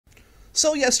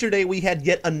So yesterday we had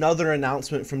yet another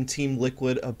announcement from Team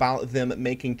Liquid about them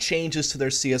making changes to their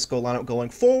CSGO lineup going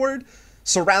forward.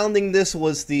 Surrounding this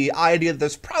was the idea that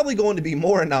there's probably going to be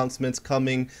more announcements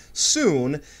coming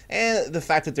soon, and the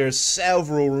fact that there's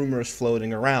several rumors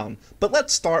floating around. But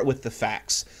let's start with the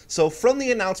facts. So from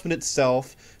the announcement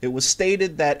itself, it was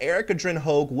stated that adreN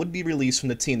Hogue would be released from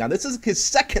the team. Now this is his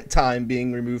second time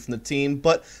being removed from the team,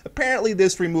 but apparently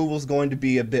this removal is going to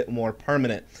be a bit more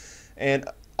permanent. And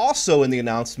also in the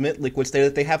announcement, Liquid stated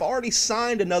that they have already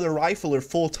signed another rifler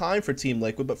full-time for Team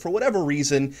Liquid, but for whatever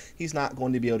reason, he's not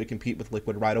going to be able to compete with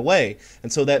Liquid right away.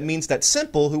 And so that means that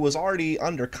Simple, who was already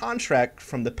under contract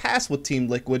from the past with Team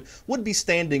Liquid, would be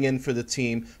standing in for the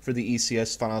team for the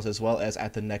ECS finals as well as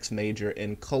at the next major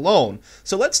in Cologne.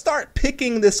 So let's start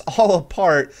picking this all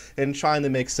apart and trying to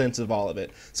make sense of all of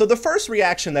it. So the first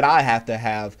reaction that I have to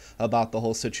have about the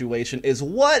whole situation is,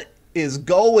 what is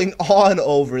going on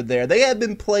over there? They have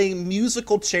been playing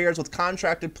musical chairs with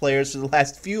contracted players for the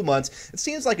last few months. It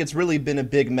seems like it's really been a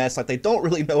big mess. Like, they don't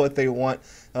really know what they want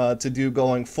to do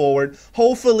going forward.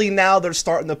 Hopefully now they're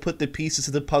starting to put the pieces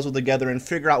of the puzzle together and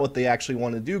figure out what they actually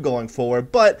want to do going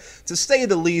forward. But to say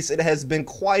the least, it has been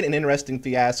quite an interesting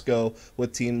fiasco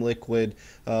with Team Liquid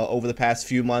over the past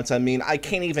few months. I mean, I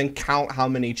can't even count how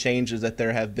many changes that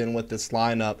there have been with this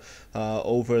lineup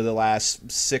over the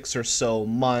last 6 or so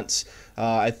months.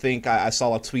 I think I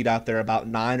saw a tweet out there about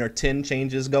 9 or 10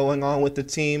 changes going on with the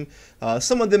team.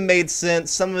 Some of them made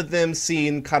sense. Some of them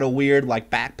seemed kind of weird, like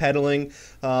backpedaling.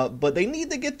 But they need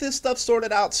to get this stuff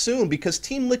sorted out soon, because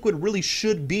Team Liquid really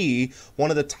should be one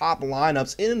of the top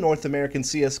lineups in North American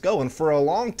CSGO. And for a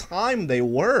long time, they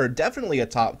were definitely a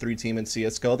top 3 team in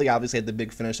CSGO. They obviously had the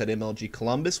big finish at MLG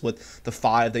Columbus with the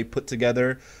 5 they put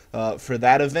together for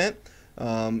that event.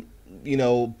 You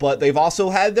know, but they've also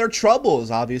had their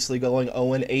troubles. Obviously, going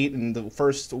 0-8 in the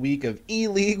first week of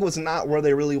E-League was not where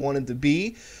they really wanted to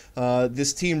be.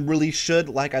 This team really should,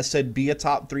 like I said, be a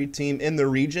top 3 team in the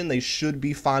region. They should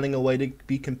be finding a way to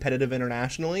be competitive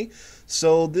internationally.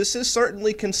 So this is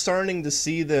certainly concerning to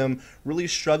see them really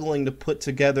struggling to put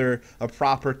together a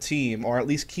proper team, or at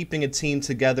least keeping a team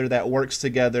together that works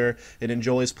together and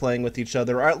enjoys playing with each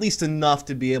other, or at least enough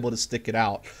to be able to stick it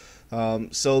out.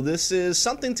 So this is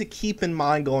something to keep in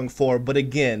mind going forward. But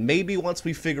again, maybe once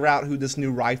we figure out who this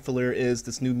new rifler is,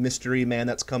 this new mystery man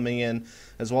that's coming in,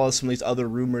 as well as some of these other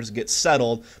rumors get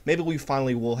settled, maybe we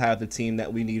finally will have the team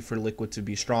that we need for Liquid to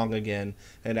be strong again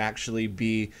and actually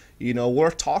be, you know,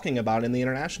 worth talking about in the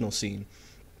international scene.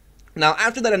 Now,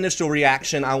 after that initial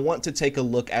reaction, I want to take a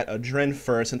look at adreN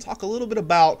first and talk a little bit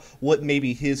about what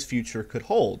maybe his future could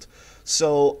hold.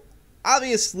 So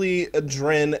obviously,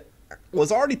 adreN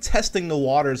was already testing the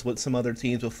waters with some other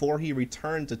teams before he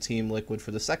returned to Team Liquid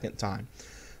for the second time.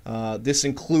 This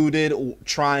included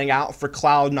trying out for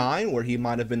Cloud9, where he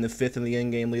might have been the 5th in the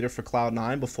in-game leader for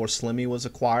Cloud9 before Slimmy was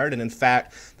acquired. And in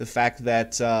fact, the fact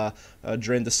that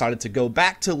adreN decided to go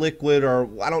back to Liquid, or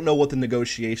I don't know what the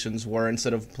negotiations were,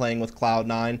 instead of playing with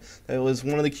Cloud9, that was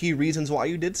one of the key reasons why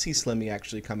you did see Slimmy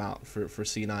actually come out for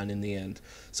C9 in the end.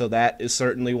 So that is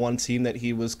certainly one team that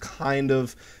he was kind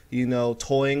of, you know,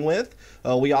 toying with.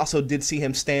 We also did see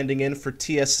him standing in for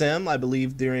TSM, I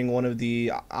believe, during one of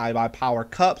the iBuyPower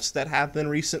Cups that happened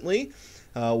recently,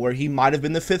 where he might have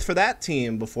been the 5th for that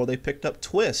team before they picked up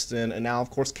Twist, and now, of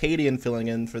course, Cadian filling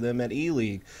in for them at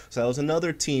E-League. So that was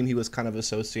another team he was kind of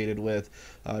associated with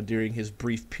during his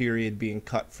brief period being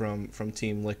cut from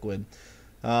Team Liquid.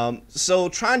 So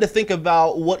trying to think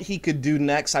about what he could do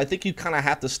next, I think you kind of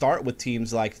have to start with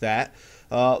teams like that.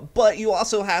 But you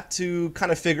also have to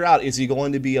kind of figure out, is he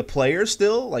going to be a player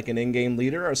still, like an in-game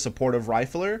leader or a supportive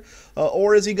rifler,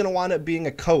 or is he going to wind up being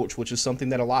a coach, which is something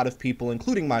that a lot of people,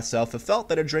 including myself, have felt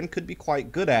that adreN could be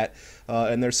quite good at,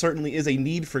 and there certainly is a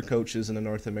need for coaches in the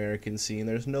North American scene.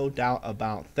 There's no doubt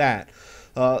about that.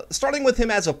 Starting with him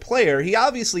as a player, he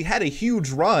obviously had a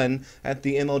huge run at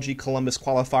the MLG Columbus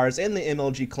qualifiers and the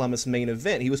MLG Columbus main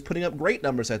event. He was putting up great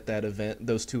numbers at that event,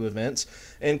 those 2 events,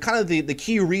 and kind of the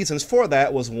key reasons for that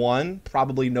was, one,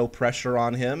 probably no pressure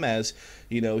on him, as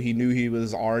you know, he knew he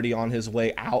was already on his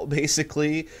way out,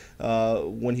 basically,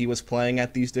 when he was playing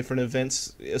at these different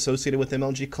events associated with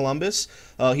MLG Columbus.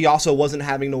 He also wasn't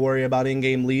having to worry about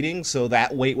in-game leading, so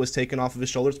that weight was taken off of his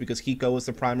shoulders because Hiko was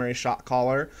the primary shot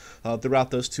caller throughout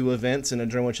those 2 events, and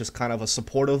adreN was just kind of a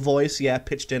supportive voice. Yeah,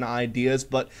 pitched in ideas,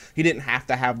 but he didn't have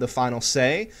to have the final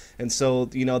say, and so,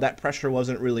 you know, that pressure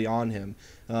wasn't really on him.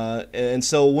 And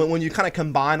so when you kind of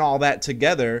combine all that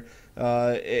together,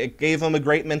 it gave him a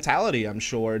great mentality, I'm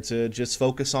sure, to just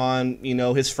focus on, you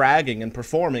know, his fragging and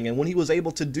performing. And when he was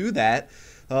able to do that,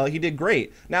 he did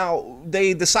great. Now,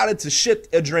 they decided to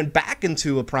shift adreN back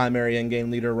into a primary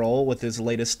in-game leader role with his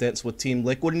latest stints with Team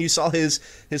Liquid, and you saw his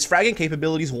fragging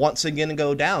capabilities once again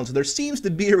go down. So there seems to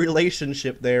be a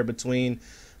relationship there between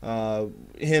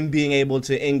him being able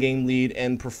to in-game lead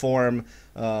and perform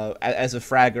as a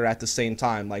fragger at the same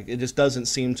time. Like, it just doesn't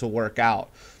seem to work out.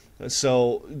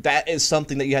 So that is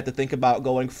something that you have to think about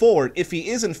going forward. If he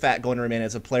is in fact going to remain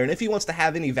as a player, and if he wants to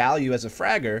have any value as a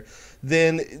fragger,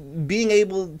 then being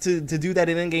able to do that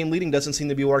in-game leading doesn't seem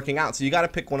to be working out. So you got to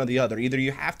pick one or the other. Either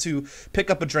you have to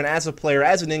pick up adreN as a player,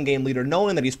 as an in-game leader,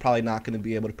 knowing that he's probably not going to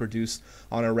be able to produce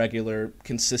on a regular,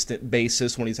 consistent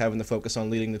basis when he's having to focus on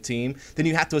leading the team. Then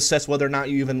you have to assess whether or not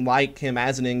you even like him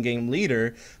as an in-game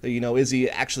leader. You know, is he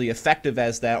actually effective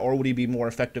as that, or would he be more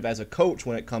effective as a coach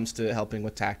when it comes to helping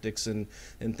with tactics and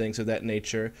things of that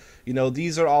nature? You know,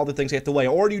 these are all the things you have to weigh.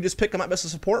 Or do you just pick him up as a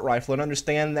support rifle and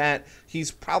understand that he's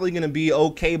probably going to be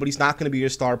okay, but he's not going to be your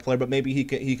star player, but maybe he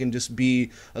can just be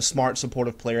a smart,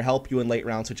 supportive player, help you in late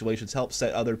round situations, help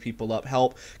set other people up,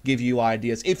 help give you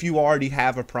ideas if you already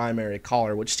have a primary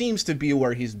caller, which seems to be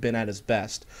where he's been at his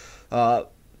best.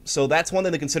 So that's one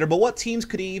thing to consider. But what teams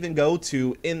could he even go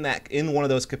to in one of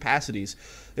those capacities?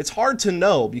 It's hard to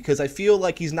know, because I feel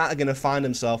like he's not going to find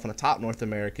himself on a top North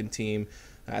American team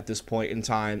at this point in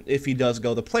time if he does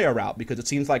go the player route, because it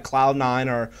seems like Cloud9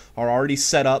 are already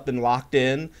set up and locked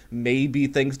in. Maybe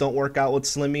things don't work out with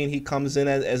Slimmy and he comes in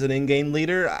as an in-game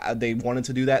leader. They wanted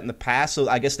to do that in the past, so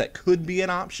I guess that could be an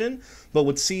option. But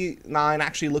with C9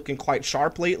 actually looking quite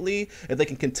sharp lately, if they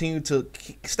can continue to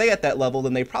stay at that level,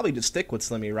 then they probably just stick with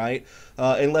Slimmy, right?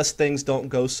 Unless things don't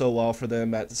go so well for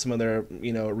them at some of their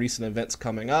recent events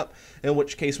coming up, in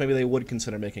which case maybe they would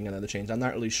consider making another change. I'm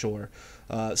not really sure.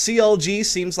 CLG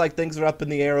seems like things are up in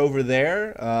the air over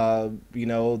there.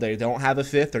 They don't have a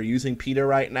fifth. They're using Peter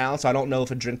right now, so I don't know if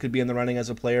adreN could be in the running as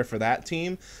a player for that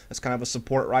team. That's kind of a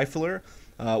support rifler.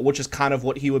 Which is kind of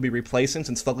what he would be replacing,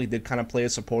 since Fugly did kind of play a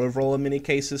supportive role in many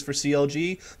cases for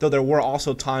CLG, though there were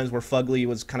also times where Fugly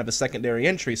was kind of a secondary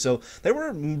entry. So they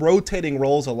were rotating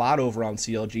roles a lot over on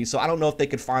CLG, so I don't know if they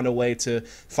could find a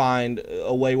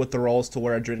way with the roles to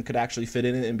where adreN could actually fit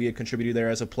in and be a contributor there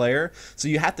as a player. So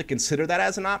you have to consider that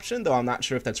as an option, though I'm not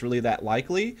sure if that's really that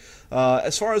likely.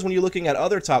 As far as when you're looking at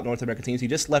other top North American teams, he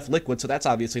just left Liquid, so that's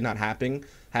obviously not happening.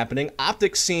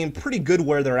 Optics seem pretty good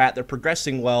where they're at. They're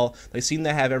progressing well. They seem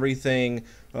to have everything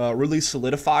really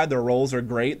solidified. Their roles are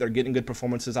great. They're getting good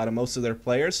performances out of most of their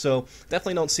players, so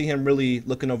definitely don't see him really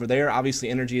looking over there. Obviously,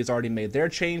 Energy has already made their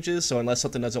changes, so unless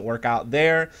something doesn't work out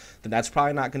there, then that's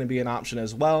probably not going to be an option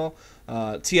as well.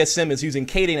 TSM is using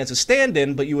Kaden as a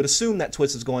stand-in, but you would assume that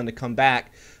Twist is going to come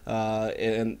back,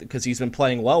 and because he's been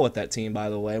playing well with that team, by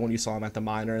the way, when you saw him at the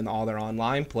minor and all their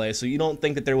online play. So you don't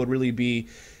think that there would really be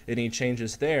any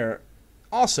changes there.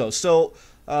 Also, so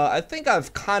I think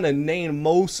I've kind of named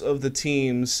most of the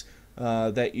teams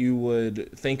that you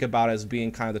would think about as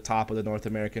being kind of the top of the North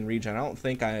American region. I don't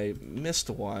think I missed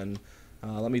one.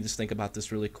 Let me just think about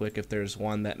this really quick, if there's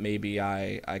one that maybe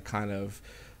I kind of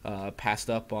passed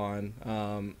up on.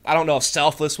 I don't know if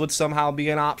Selfless would somehow be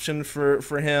an option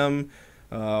for him.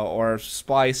 Or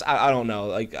Splice, I don't know.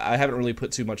 Like, I haven't really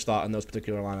put too much thought in those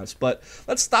particular lineups. But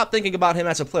let's stop thinking about him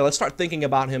as a player. Let's start thinking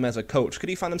about him as a coach. Could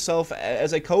he find himself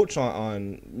as a coach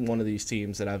on one of these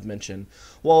teams that I've mentioned?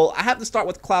 Well, I have to start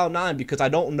with Cloud9, because I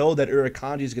don't know that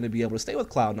Urakanji is going to be able to stay with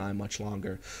Cloud9 much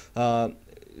longer.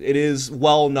 It is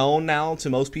well known now to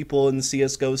most people in the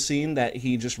CSGO scene that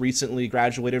he just recently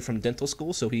graduated from dental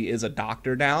school, so he is a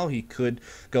doctor now. He could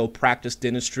go practice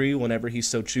dentistry whenever he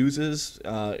so chooses,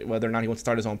 whether or not he wants to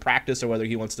start his own practice or whether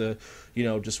he wants to,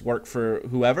 just work for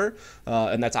whoever.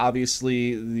 And that's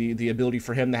obviously the ability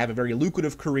for him to have a very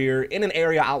lucrative career in an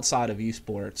area outside of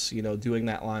esports, doing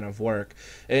that line of work.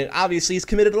 And obviously he's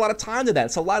committed a lot of time to that.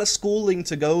 It's a lot of schooling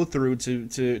to go through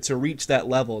to reach that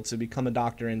level, to become a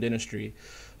doctor in dentistry.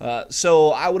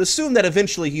 So I would assume that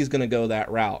eventually he's going to go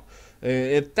that route.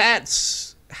 If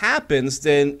that happens,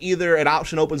 then either an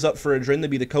option opens up for adreN to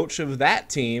be the coach of that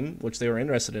team, which they were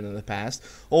interested in the past,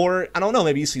 or, I don't know,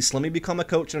 maybe you see Slimmy become a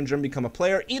coach and adreN become a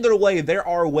player. Either way, there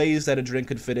are ways that adreN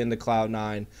could fit into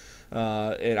Cloud9.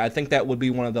 And I think that would be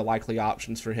one of the likely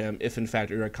options for him if, in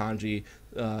fact, Urakanji,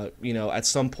 at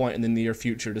some point in the near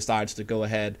future decides to go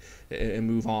ahead and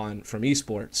move on from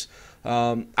esports.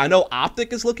 I know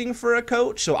Optic is looking for a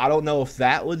coach, so I don't know if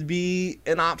that would be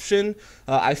an option.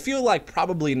 I feel like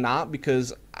probably not,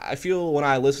 because I feel when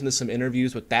I listen to some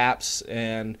interviews with Daps,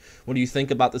 and when you think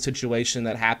about the situation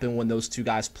that happened when those two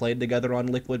guys played together on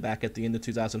Liquid back at the end of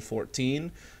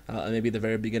 2014, and maybe the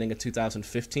very beginning of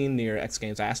 2015 near X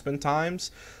Games Aspen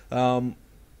times,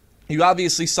 You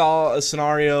obviously saw a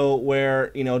scenario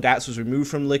where, Daps was removed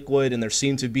from Liquid, and there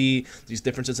seemed to be these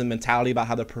differences in mentality about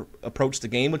how to approach the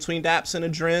game between Daps and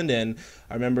adreN. And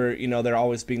I remember, there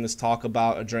always being this talk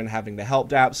about adreN having to help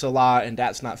Daps a lot, and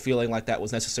Daps not feeling like that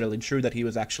was necessarily true, that he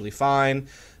was actually fine.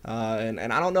 And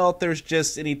I don't know if there's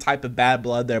just any type of bad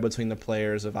blood there between the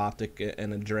players of Optic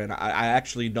and adreN. I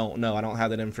actually don't know. I don't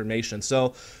have that information.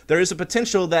 So there is a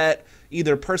potential that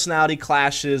either personality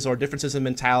clashes or differences in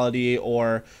mentality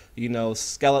or,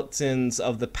 skeletons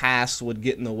of the past would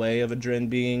get in the way of adreN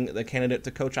being the candidate to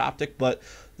coach Optic. But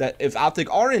that if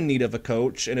Optic are in need of a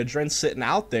coach and adreN's sitting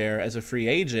out there as a free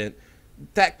agent,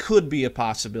 that could be a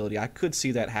possibility. I could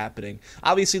see that happening.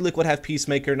 Obviously, Liquid have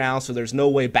Peacemaker now, so there's no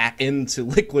way back into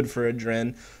Liquid for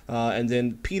adreN. And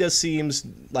then PETA seems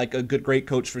like a great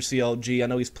coach for CLG. I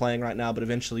know he's playing right now, but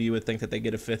eventually you would think that they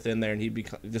get a fifth in there and he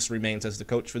just remains as the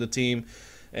coach for the team.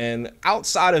 And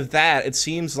outside of that, it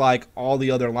seems like all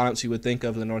the other lineups you would think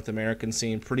of in the North American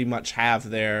scene pretty much have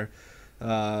their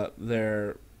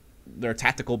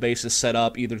tactical basis set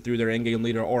up either through their in-game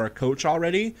leader or a coach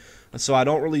already. So I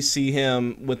don't really see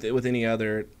him with any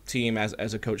other team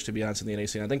as a coach, to be honest, in the NA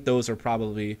scene. I think those are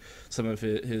probably some of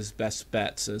his best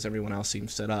bets, as everyone else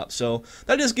seems set up. So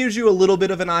that just gives you a little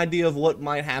bit of an idea of what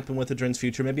might happen with adreN's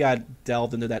future. Maybe I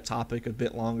delved into that topic a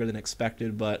bit longer than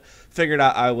expected, but figured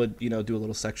I would do a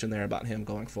little section there about him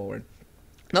going forward.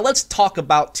 Now let's talk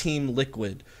about Team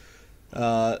Liquid.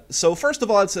 So first of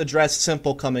all, let's address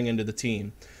Simple coming into the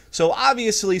team. So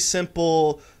obviously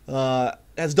Simple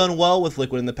has done well with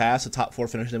Liquid in the past, a top 4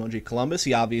 finish in MLG Columbus.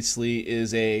 He obviously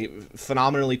is a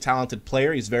phenomenally talented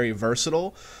player. He's very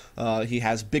versatile. He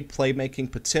has big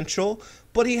playmaking potential,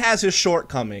 but he has his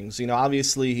shortcomings.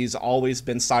 Obviously he's always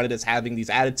been cited as having these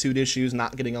attitude issues,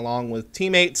 not getting along with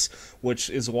teammates, which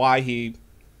is why he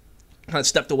kind of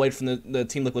stepped away from the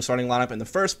Team Liquid starting lineup in the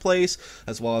first place,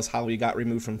 as well as how he got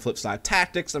removed from Flipside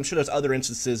Tactics. I'm sure there's other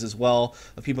instances as well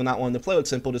of people not wanting to play with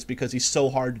Simple just because he's so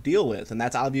hard to deal with, and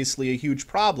that's obviously a huge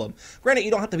problem. Granted,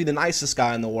 you don't have to be the nicest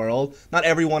guy in the world. Not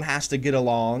everyone has to get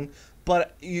along,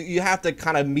 but you have to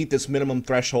kind of meet this minimum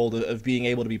threshold of being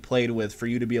able to be played with for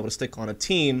you to be able to stick on a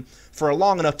team for a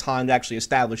long enough time to actually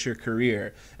establish your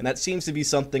career. And that seems to be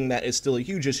something that is still a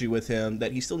huge issue with him,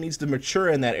 that he still needs to mature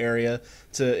in that area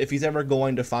if he's ever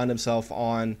going to find himself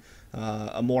on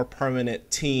a more permanent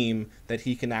team that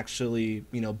he can actually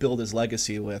build his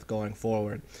legacy with going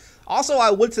forward. Also,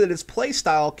 I would say that his play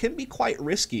style can be quite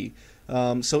risky.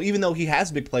 So even though he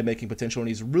has big playmaking potential and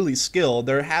he's really skilled,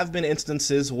 there have been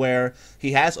instances where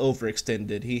he has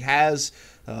overextended. He has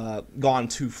gone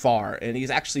too far, and he's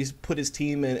actually put his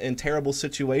team in terrible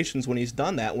situations when he's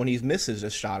done that, when he misses a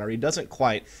shot or he doesn't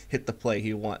quite hit the play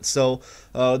he wants. So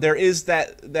there is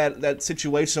that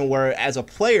situation where, as a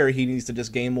player, he needs to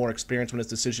just gain more experience when his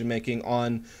decision making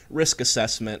on risk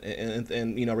assessment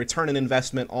and return on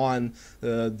investment on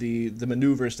the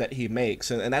maneuvers that he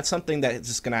makes, and that's something that is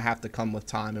just going to have to come with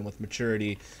time and with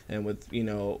maturity and with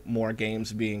more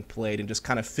games being played and just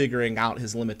kind of figuring out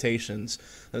his limitations.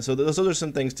 And so those are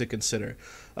some things to consider.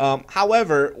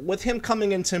 However, with him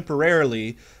coming in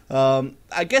temporarily,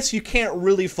 I guess you can't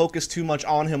really focus too much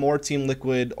on him or Team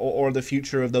Liquid or the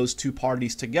future of those two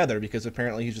parties together, because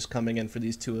apparently he's just coming in for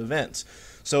these two events.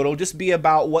 So it'll just be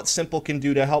about what Simple can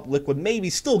do to help Liquid maybe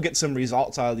still get some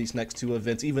results out of these next two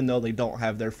events, even though they don't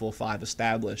have their full 5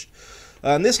 established.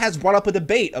 And this has brought up a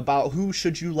debate about who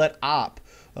should you let op,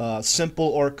 Simple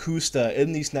or koosta,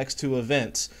 in these next two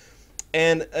events.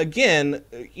 And again,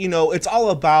 it's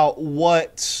all about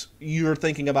what you're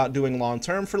thinking about doing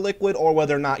long-term for Liquid, or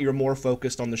whether or not you're more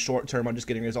focused on the short-term on just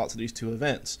getting results of these two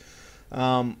events.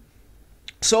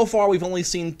 So far, we've only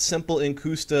seen Simple and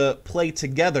koosta play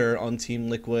together on Team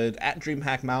Liquid at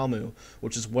DreamHack Malmö,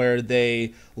 which is where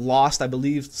they lost, I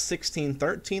believe,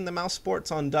 16-13, the Mouse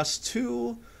Sports on Dust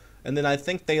 2. And then I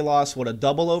think they lost, a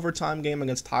double overtime game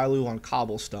against Tyloo on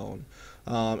Cobblestone.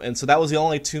 And so that was the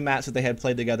only 2 maps that they had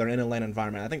played together in a LAN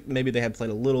environment. I think maybe they had played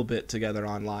a little bit together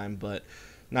online, but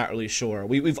not really sure.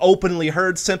 We've openly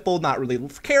heard Simple not really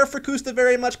care for koosta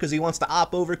very much because he wants to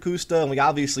op over koosta, and we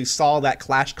obviously saw that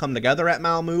clash come together at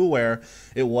Malmö, where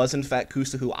it was in fact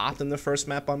koosta who opted in the first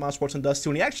map on Mouse Sports and Dust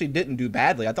 2, and he actually didn't do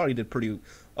badly. I thought he did pretty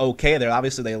okay there.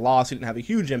 Obviously they lost, he didn't have a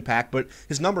huge impact, but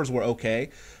his numbers were okay.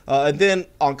 And then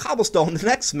on Cobblestone, the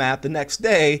next map, the next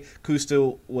day,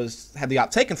 koosta had the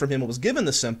op taken from him and was given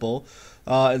the Simple,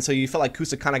 and so you felt like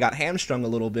koosta kind of got hamstrung a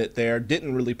little bit there,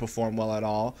 didn't really perform well at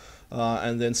all.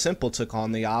 And then Simple took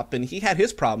on the op, and he had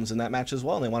his problems in that match as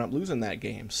well, and they wound up losing that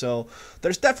game. So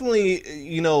there's definitely,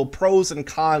 pros and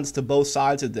cons to both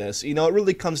sides of this. It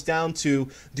really comes down to,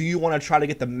 do you want to try to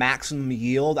get the maximum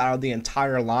yield out of the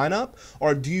entire lineup,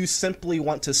 or do you simply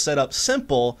want to set up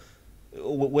Simple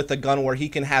with a gun where he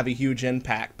can have a huge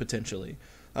impact potentially?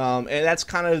 And that's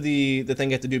kind of the thing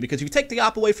you have to do, because if you take the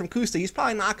op away from Koosta, he's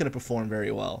probably not going to perform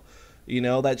very well. You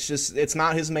know, that's just, it's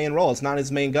not his main role. It's not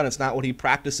his main gun. It's not what he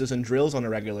practices and drills on a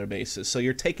regular basis. So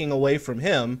you're taking away from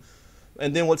him.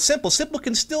 And then with Simple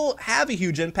can still have a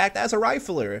huge impact as a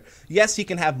rifler. Yes, he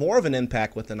can have more of an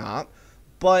impact with an op,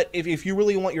 but if you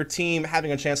really want your team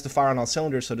having a chance to fire on all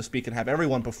cylinders, so to speak, and have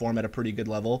everyone perform at a pretty good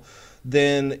level,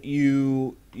 then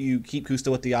you keep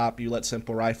Koosta with the op, you let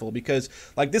Simple rifle, because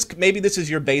like this, maybe this is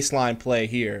your baseline play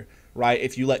here, right?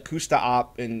 If you let Koosta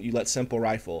op and you let Simple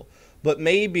rifle, but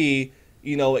maybe,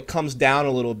 you know, it comes down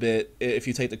a little bit if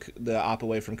you take the op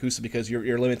away from Koosta, because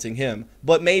you're limiting him.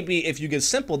 But maybe if you give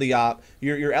Simple the op,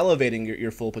 you're elevating your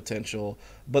full potential.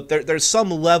 But there's some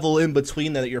level in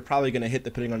between that you're probably going to hit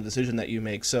depending on the decision that you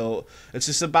make. So it's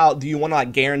just about, do you want to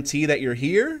like guarantee that you're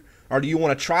here, or do you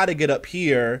want to try to get up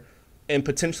here and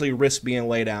potentially risk being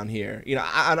way down here? You know,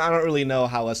 I don't really know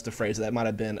how else to phrase it. That might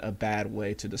have been a bad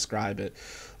way to describe it.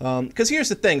 Because here's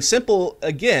the thing. Simple,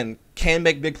 again, can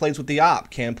make big plays with the op,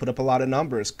 can put up a lot of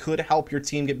numbers, could help your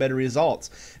team get better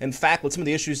results. In fact, with some of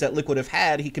the issues that Liquid have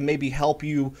had, he can maybe help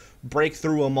you break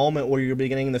through a moment where you're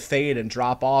beginning to fade and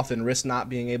drop off and risk not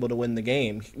being able to win the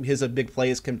game. His big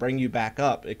plays can bring you back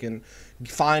up. It can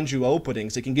find you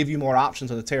openings. It can give you more options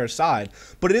on the Terror side.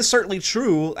 But it is certainly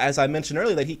true, as I mentioned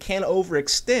earlier, that he can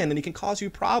overextend and he can cause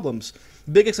you problems.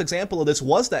 Biggest example of this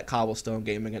was that Cobblestone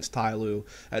game against Tyloo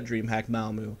at DreamHack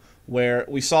Malmö, where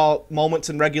we saw moments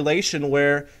in regulation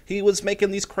where he was making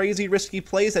these crazy risky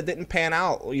plays that didn't pan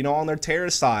out, you know, on their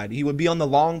Terror side. He would be on the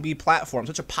long B platform,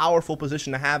 such a powerful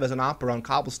position to have as an opera on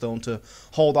Cobblestone to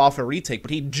hold off a retake,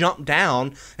 but he'd jump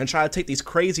down and try to take these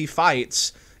crazy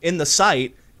fights in the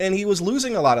site, and he was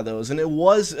losing a lot of those, and it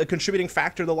was a contributing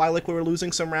factor to why Liquid were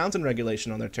losing some rounds in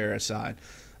regulation on their Terror side.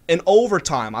 In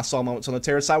overtime, I saw moments on the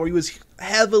Terror side where he was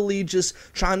heavily just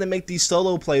trying to make these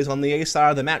solo plays on the A side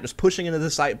of the map, just pushing into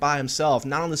the site by himself,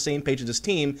 not on the same page as his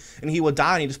team, and he would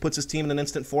die, and he just puts his team in an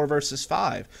instant 4 versus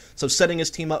 5. So setting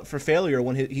his team up for failure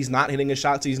when he's not hitting his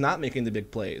shots, he's not making the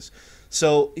big plays.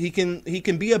 So he can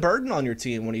be a burden on your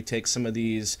team when he takes some of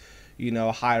these, you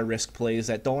know, high-risk plays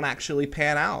that don't actually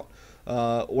pan out.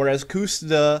 Whereas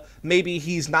Koosta, maybe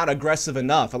he's not aggressive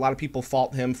enough. A lot of people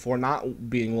fault him for not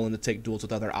being willing to take duels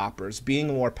with other operas, being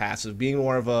more passive, being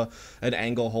more of an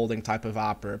angle holding type of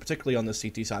opera, particularly on the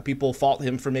CT side. People fault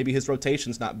him for maybe his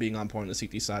rotations not being on point on the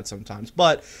CT side sometimes.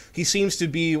 But he seems to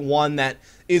be one that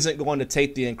isn't going to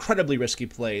take the incredibly risky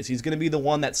plays. He's going to be the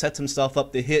one that sets himself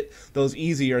up to hit those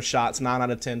easier shots 9 out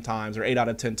of 10 times or 8 out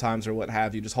of 10 times or what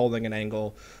have you, just holding an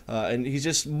angle. And he's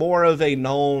just more of a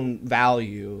known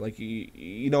value. Like,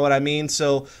 you know what I mean?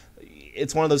 So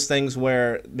it's one of those things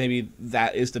where maybe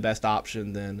that is the best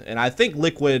option then. And I think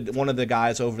Liquid, one of the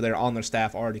guys over there on their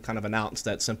staff, already kind of announced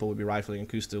that Simple would be rifling and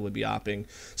Koosta would be opping.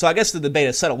 So I guess the debate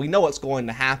is settled. We know what's going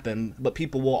to happen, but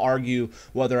people will argue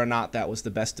whether or not that was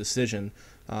the best decision.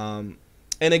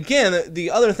 And again, the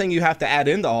other thing you have to add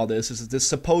into all this is this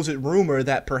supposed rumor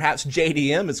that perhaps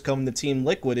JDM is coming to Team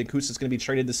Liquid and Koosta's going to be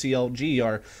traded to CLG,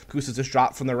 or Koosta's just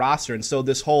dropped from the roster. And so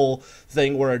this whole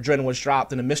thing where adreN was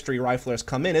dropped and a mystery rifler has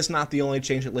come in is not the only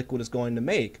change that Liquid is going to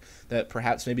make. That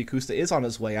perhaps maybe Koosta is on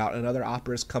his way out and another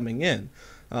opera is coming in.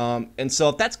 And so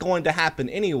if that's going to happen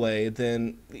anyway,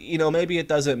 then, you know, maybe it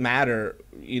doesn't matter,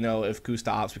 you know, if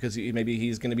Koosta opts, because maybe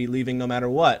he's going to be leaving no matter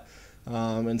what.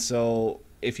 And so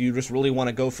if you just really want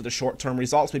to go for the short-term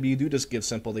results, maybe you do just give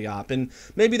Simple the op. And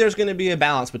maybe there's going to be a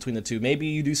balance between the two. Maybe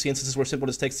you do see instances where Simple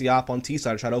just takes the op on T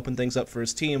side to try to open things up for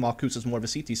his team, while Koosta's more of a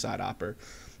CT side opper.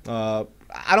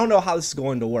 I don't know how this is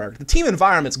going to work. The team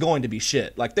environment's going to be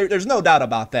shit. Like, there's no doubt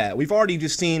about that. We've already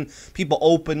just seen people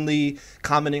openly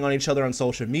commenting on each other on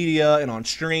social media and on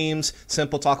streams.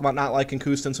 Simple talking about not liking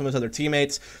Koosta and some of his other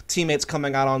teammates. Teammates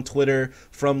coming out on Twitter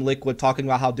from Liquid talking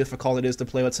about how difficult it is to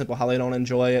play with Simple, how they don't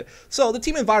enjoy it. So the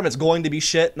team environment's going to be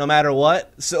shit no matter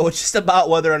what. So it's just about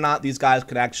whether or not these guys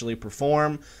could actually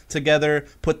perform together,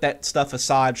 put that stuff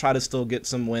aside, try to still get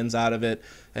some wins out of it,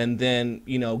 and then,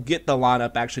 you know, get the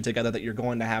lineup actually together that you're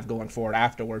going to have going forward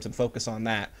afterwards and focus on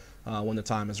that when the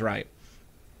time is right.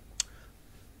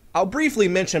 I'll briefly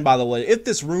mention, by the way, if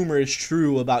this rumor is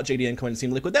true about JDM coming to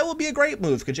Team Liquid, that would be a great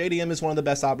move, because JDM is one of the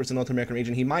best operators in the North American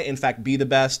region. He might, in fact, be the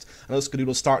best. I know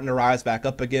Skadoodle's starting to rise back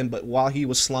up again, but while he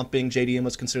was slumping, JDM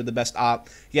was considered the best op.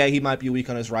 Yeah, he might be weak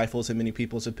on his rifles, in many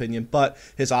people's opinion, but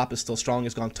his op is still strong.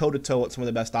 He's gone toe-to-toe with some of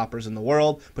the best operators in the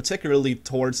world, particularly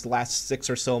towards the last 6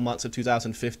 or so months of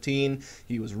 2015.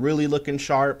 He was really looking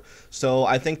sharp, so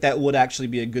I think that would actually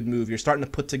be a good move. You're starting to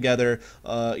put together,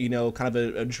 you know, kind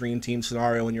of a dream team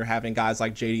scenario, and you're having guys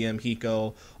like JDM,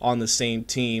 Hiko on the same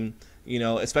team, you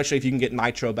know, especially if you can get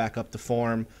Nitro back up to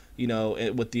form, you know,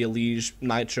 with the Elige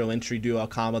Nitro entry duo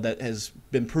combo that has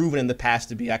been proven in the past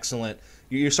to be excellent.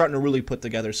 You're starting to really put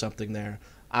together something there.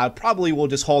 I probably will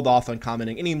just hold off on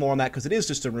commenting any more on that because it is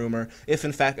just a rumor. If,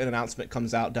 in fact, an announcement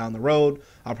comes out down the road,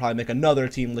 I'll probably make another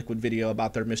Team Liquid video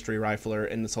about their mystery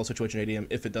rifler and this whole situation at ADM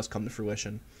if it does come to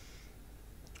fruition.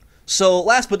 So,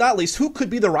 last but not least, who could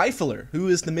be the rifler? Who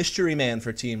is the mystery man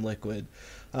for Team Liquid?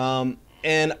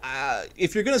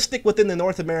 If you're going to stick within the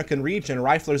North American region,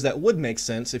 riflers, that would make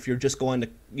sense if you're just going to,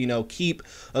 you know, keep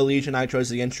Elige and Nitro as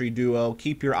the entry duo,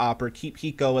 keep your Opper, keep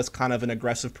Hiko as kind of an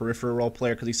aggressive peripheral role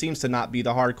player, because he seems to not be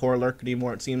the hardcore lurk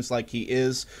anymore. It seems like he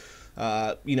is,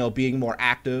 you know, being more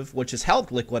active, which has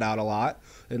helped Liquid out a lot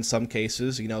in some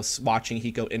cases. You know, watching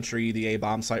Hiko entry the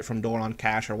A-bomb site from door on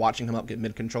Cash, or watching him up get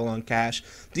mid-control on Cash.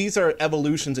 These are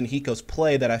evolutions in Hiko's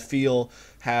play that I feel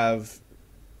have,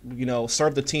 you know,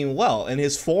 served the team well, and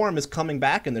his form is coming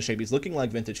back in the shape. He's looking like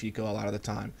vintage Hiko a lot of the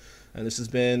time, and this has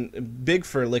been big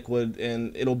for Liquid,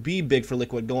 and it'll be big for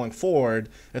Liquid going forward.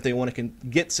 If they want to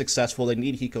get successful, they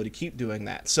need Hiko to keep doing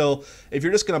that. So if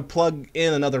you're just going to plug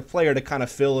in another player to kind of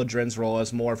fill adreN's role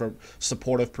as more of a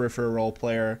supportive peripheral role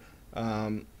player,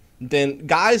 then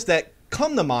guys that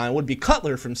come to mind would be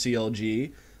Cutler from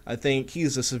CLG. I think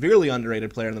he's a severely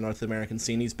underrated player in the North American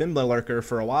scene. He's been the lurker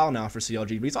for a while now for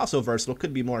CLG, but he's also versatile,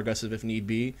 could be more aggressive if need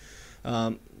be.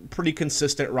 Pretty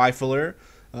consistent rifler.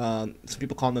 Some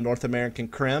people call him the North American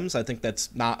Crims. I think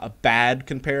that's not a bad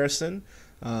comparison.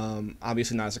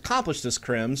 Obviously not as accomplished as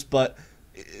Crims, but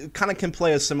kind of can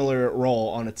play a similar role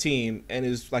on a team and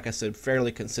is, like I said,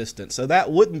 fairly consistent. So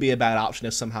that wouldn't be a bad option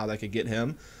if somehow they could get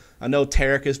him. I know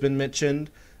Tarek has been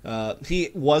mentioned. He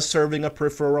was serving a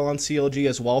peripheral role on CLG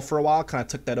as well for a while, kind of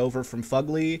took that over from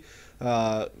Fugly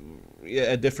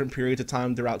at different periods of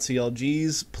time throughout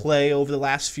CLG's play over the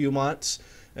last few months,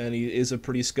 and he is a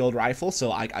pretty skilled rifle,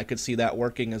 so I could see that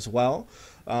working as well.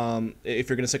 If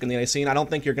you're going to stick in the NA scene, I don't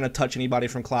think you're going to touch anybody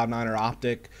from Cloud9 or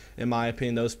Optic. In my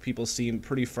opinion, those people seem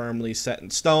pretty firmly set in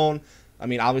stone. I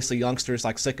mean, obviously, youngsters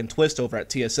like Sick and Twist over at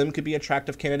TSM could be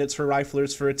attractive candidates for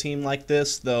riflers for a team like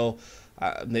this, though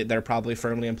they're probably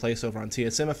firmly in place over on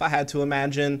TSM, if I had to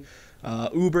imagine.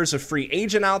 Uber's a free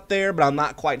agent out there, but I'm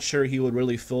not quite sure he would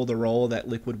really fill the role that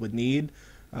Liquid would need.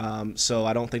 So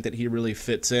I don't think that he really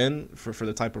fits in for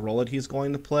the type of role that he's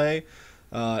going to play.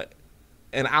 And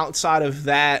outside of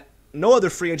that, no other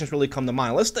free agents really come to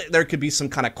mind. Unless there could be some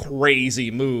kind of crazy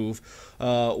move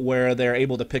where they're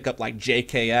able to pick up like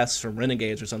JKS from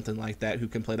Renegades or something like that, who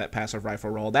can play that passive rifle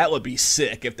role. That would be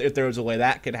sick if there was a way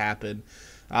that could happen.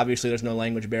 Obviously, there's no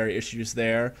language barrier issues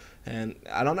there, and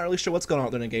I'm not really sure what's going on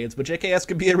with Renegades, but JKS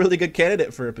could be a really good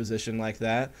candidate for a position like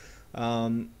that.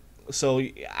 So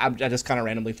I just kind of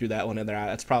randomly threw that one in there.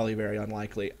 That's probably very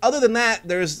unlikely. Other than that,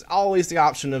 there's always the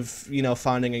option of, you know,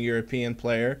 finding a European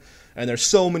player, and there's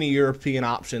so many European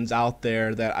options out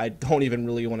there that I don't even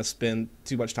really want to spend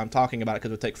too much time talking about it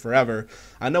because it would take forever.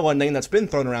 I know one name that's been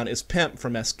thrown around is Pimp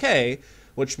from SK,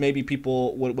 which maybe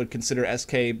people would consider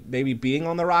SK maybe being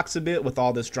on the rocks a bit with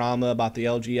all this drama about the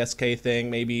LG SK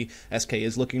thing. Maybe SK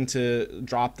is looking to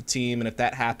drop the team, and if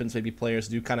that happens, maybe players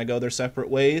do kind of go their separate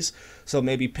ways. So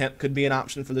maybe Pimp could be an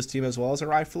option for this team as well as a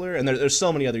rifler. And there's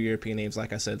so many other European names,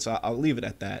 like I said, so I'll leave it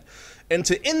at that. And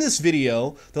to end this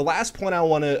video, the last point I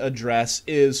want to address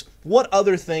is what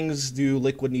other things do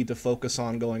Liquid need to focus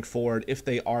on going forward if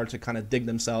they are to kind of dig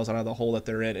themselves out of the hole that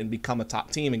they're in and become a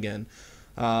top team again.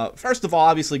 First of all,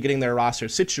 obviously getting their roster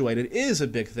situated is a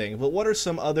big thing, but what are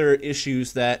some other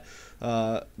issues that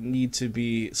need to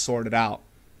be sorted out?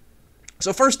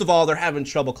 So first of all, they're having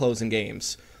trouble closing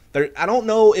games. I don't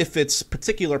know if it's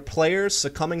particular players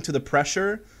succumbing to the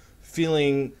pressure,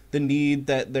 feeling the need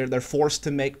that they're forced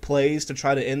to make plays to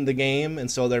try to end the game,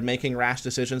 and so they're making rash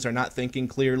decisions, they're not thinking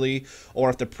clearly, or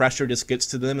if the pressure just gets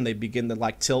to them and they begin to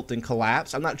like tilt and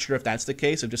collapse. I'm not sure if that's the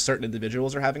case, if just certain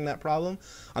individuals are having that problem.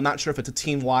 I'm not sure if it's a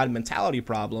team-wide mentality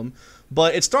problem,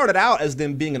 but it started out as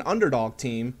them being an underdog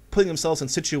team, putting themselves in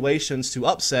situations to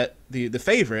upset the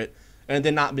favorite, and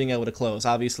then not being able to close.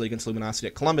 Obviously against Luminosity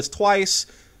at Columbus twice,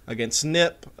 against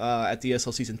NIP at the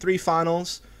ESL Season 3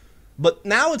 finals. But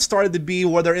now it started to be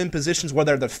where they're in positions where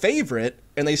they're the favorite,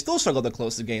 and they still struggle to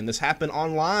close the game. This happened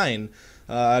online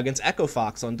against Echo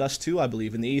Fox on Dust 2, I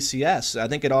believe, in the ECS. I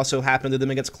think it also happened to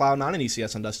them against Cloud9 in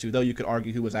ECS on Dust 2, though you could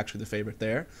argue who was actually the favorite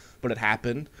there. But it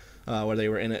happened where they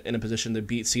were in a position to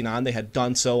beat C9. They had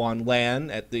done so on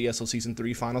LAN at the ESL Season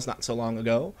 3 finals not so long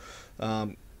ago.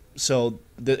 And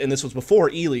this was before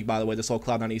E-League, by the way, this whole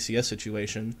Cloud9 ECS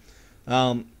situation.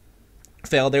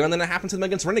 Failed there, and then it happened to them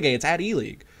against Renegades at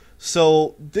E-League.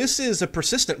 So this is a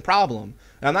persistent problem.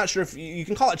 And I'm not sure if you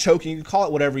can call it choking, you can call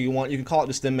it whatever you want. You can call it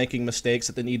just them making mistakes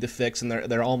that they need to fix, and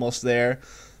they're almost there.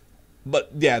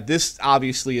 But yeah, this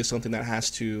obviously is something that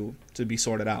has to be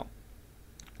sorted out.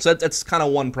 So that's kind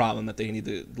of one problem that they need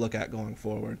to look at going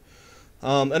forward.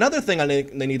 Another thing I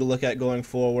think they need to look at going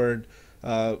forward,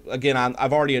 again,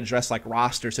 I've already addressed like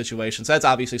roster situations. That's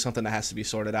obviously something that has to be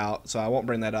sorted out, so I won't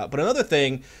bring that up. But another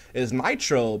thing is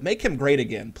nitreN, make him great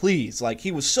again, please. Like,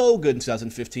 he was so good in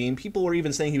 2015. People were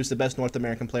even saying he was the best North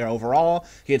American player overall.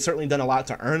 He had certainly done a lot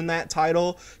to earn that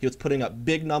title. He was putting up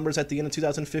big numbers at the end of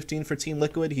 2015 for Team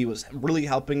Liquid. He was really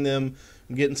helping them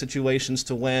get in situations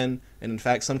to win, and in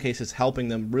fact, some cases helping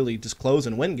them really just close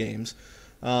and win games.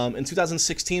 In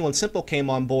 2016, when Simple came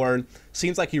on board,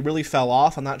 seems like he really fell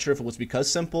off. I'm not sure if it was because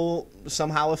Simple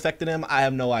somehow affected him. I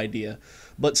have no idea.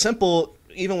 But Simple,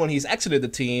 even when he's exited the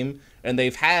team, and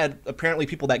they've had apparently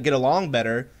people that get along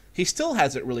better, he still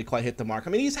hasn't really quite hit the mark. I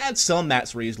mean, he's had some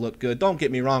mats where he's looked good. Don't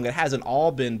get me wrong. It hasn't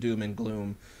all been doom and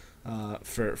gloom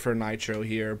for nitreN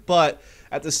here. But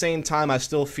at the same time, I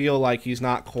still feel like he's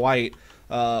not quite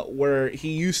where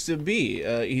he used to be.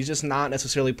 He's just not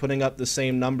necessarily putting up the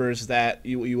same numbers that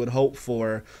you would hope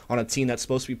for on a team that's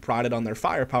supposed to be prided on their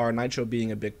firepower, nitreN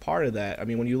being a big part of that. I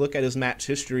mean, when you look at his match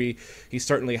history, he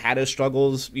certainly had his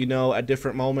struggles, you know, at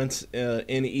different moments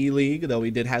in E-League, though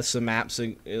he did have some maps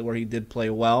where he did play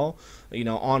well. You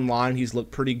know, online he's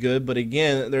looked pretty good, but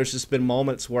again, there's just been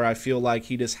moments where I feel like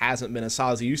he just hasn't been as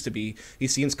solid as he used to be. He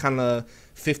seems kind of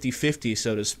 50-50,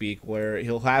 so to speak, where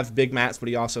he'll have big mats, but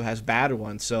he also has bad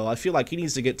ones. So I feel like he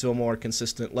needs to get to a more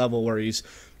consistent level where he's,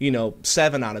 you know,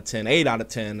 7 out of 10, 8 out of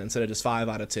 10, instead of just 5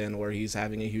 out of 10, where he's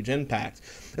having a huge impact.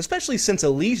 Especially since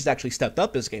Elige actually stepped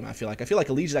up his game, I feel like.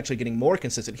 Elige is actually getting more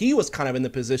consistent. He was kind of in the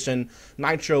position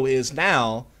nitreN is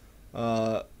now,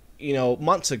 you know,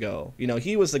 months ago. You know,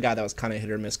 he was the guy that was kind of hit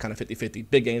or miss, kind of 50-50.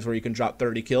 Big games where you can drop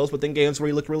 30 kills, but then games where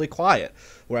he looked really quiet.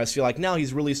 Whereas I feel like now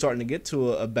he's really starting to get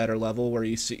to a better level where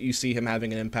you see him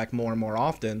having an impact more and more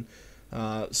often.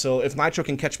 So if nitreN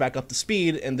can catch back up to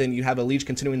speed, and then you have Elige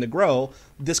continuing to grow,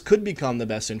 this could become the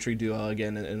best entry duo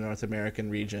again in the North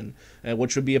American region,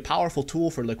 which would be a powerful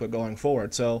tool for Liquid going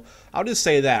forward. So I'll just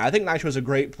say that. I think nitreN is a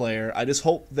great player. I just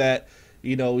hope that,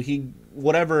 you know,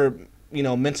 whatever, you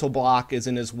know, mental block is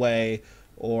in his way,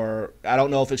 or I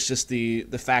don't know if it's just the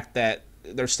fact that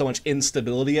there's so much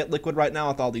instability at Liquid right now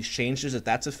with all these changes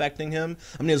that's affecting him.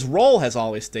 I mean, his role has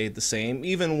always stayed the same,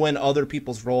 even when other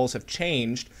people's roles have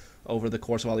changed over the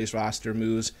course of all these roster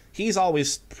moves. He's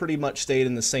always pretty much stayed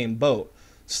in the same boat.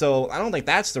 So I don't think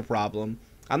that's the problem.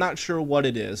 I'm not sure what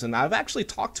it is, and I've actually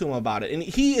talked to him about it, and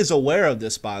he is aware of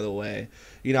this, by the way.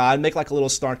 You know, I'd make like a little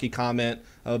snarky comment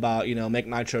about, you know, make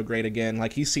nitreN great again.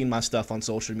 Like, he's seen my stuff on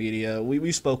social media.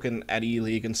 We've spoken at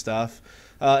E-League and stuff,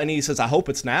 and he says, I hope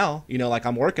it's now. You know, like,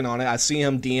 I'm working on it. I see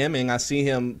him DMing. I see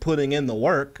him putting in the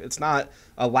work. It's not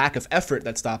a lack of effort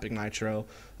that's stopping nitreN.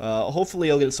 Hopefully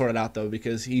he'll get it sorted out, though,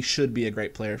 because he should be a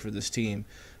great player for this team.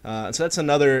 So that's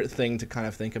another thing to kind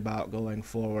of think about going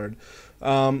forward.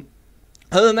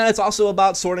 Other than that, it's also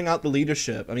about sorting out the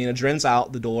leadership. I mean, adreN's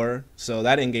out the door, so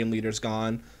that in-game leader's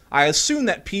gone. I assume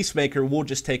that Peacemaker will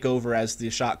just take over as the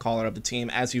shot caller of the team,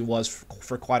 as he was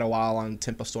for quite a while on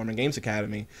Tempo Storm and Games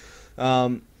Academy.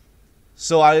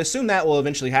 So I assume that will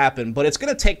eventually happen, but it's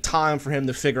going to take time for him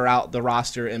to figure out the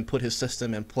roster and put his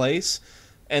system in place.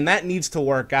 And that needs to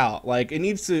work out. Like, it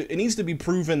needs to be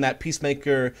proven that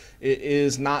Peacemaker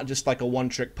is not just like a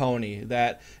one-trick pony.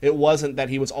 That it wasn't that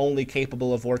he was only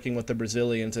capable of working with the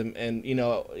Brazilians, and you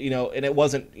know, and it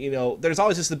wasn't, you know. There's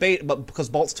always this debate, but because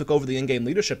Boltz took over the in-game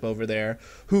leadership over there,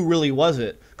 who really was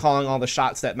it calling all the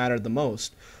shots that mattered the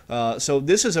most? So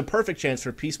this is a perfect chance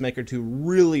for Peacemaker to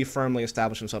really firmly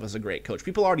establish himself as a great coach.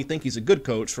 People already think he's a good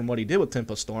coach from what he did with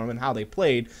Tempo Storm and how they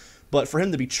played. But for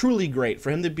him to be truly great,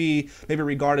 for him to be maybe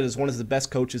regarded as one of the best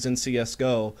coaches in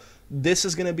CSGO, this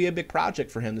is going to be a big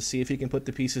project for him to see if he can put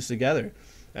the pieces together.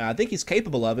 I think he's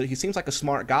capable of it. He seems like a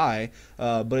smart guy,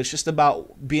 but it's just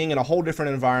about being in a whole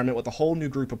different environment with a whole new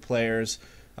group of players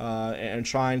and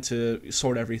trying to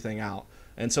sort everything out.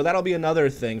 And so that'll be another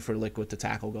thing for Liquid to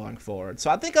tackle going forward. So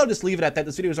I think I'll just leave it at that.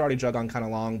 This video is already drug on kind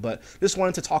of long, but just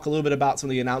wanted to talk a little bit about some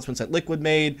of the announcements that Liquid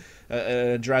made,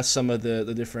 address some of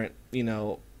the different, you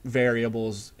know,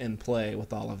 variables in play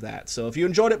with all of that. So if you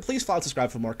enjoyed it, please follow and subscribe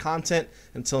for more content.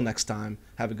 Until next time,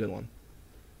 have a good one.